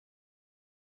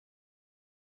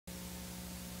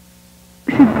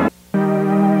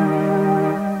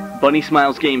Bunny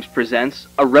Smiles Games presents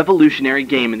a revolutionary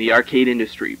game in the arcade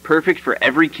industry, perfect for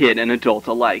every kid and adult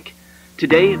alike.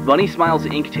 Today, Bunny Smiles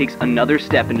Inc. takes another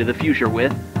step into the future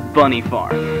with Bunny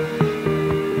Farm.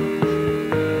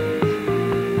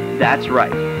 That's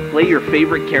right, play your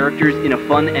favorite characters in a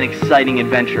fun and exciting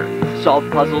adventure. Solve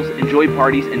puzzles, enjoy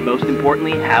parties, and most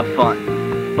importantly, have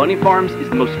fun. Bunny Farms is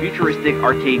the most futuristic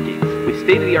arcade game, with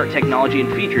state-of-the-art technology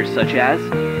and features such as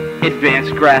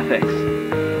advanced graphics,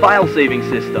 file saving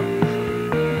system,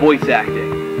 voice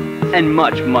acting, and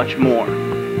much, much more.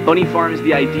 Bunny Farm is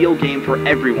the ideal game for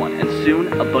everyone, and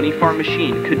soon a Bunny Farm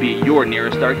machine could be your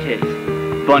nearest arcade.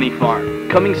 Bunny Farm,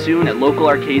 coming soon at local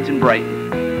arcades in Brighton.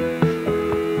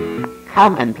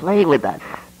 Come and play with us.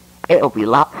 It'll be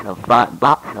lots of fun,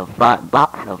 lots of fun,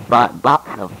 lots of fun, lots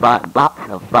of fun, lots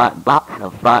of fun, lots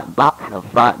of fun, lots of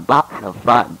fun, lots of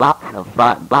fun, lots of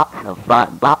fun, lots of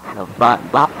fun, lots of fun,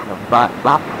 lots of fun, lots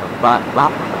of fun,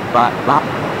 lots of fun, lots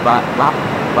of fun, lots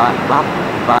of fun, lots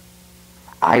of fun.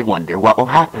 I wonder what will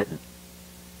happen.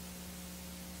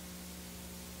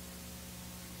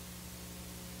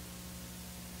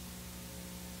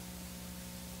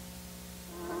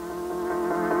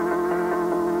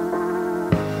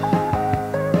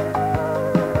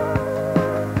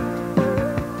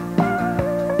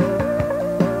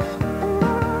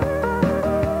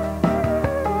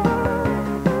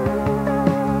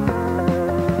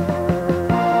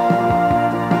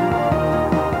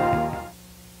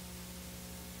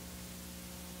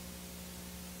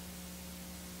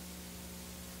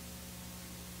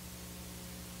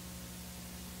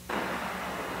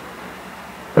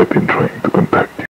 I've been trying to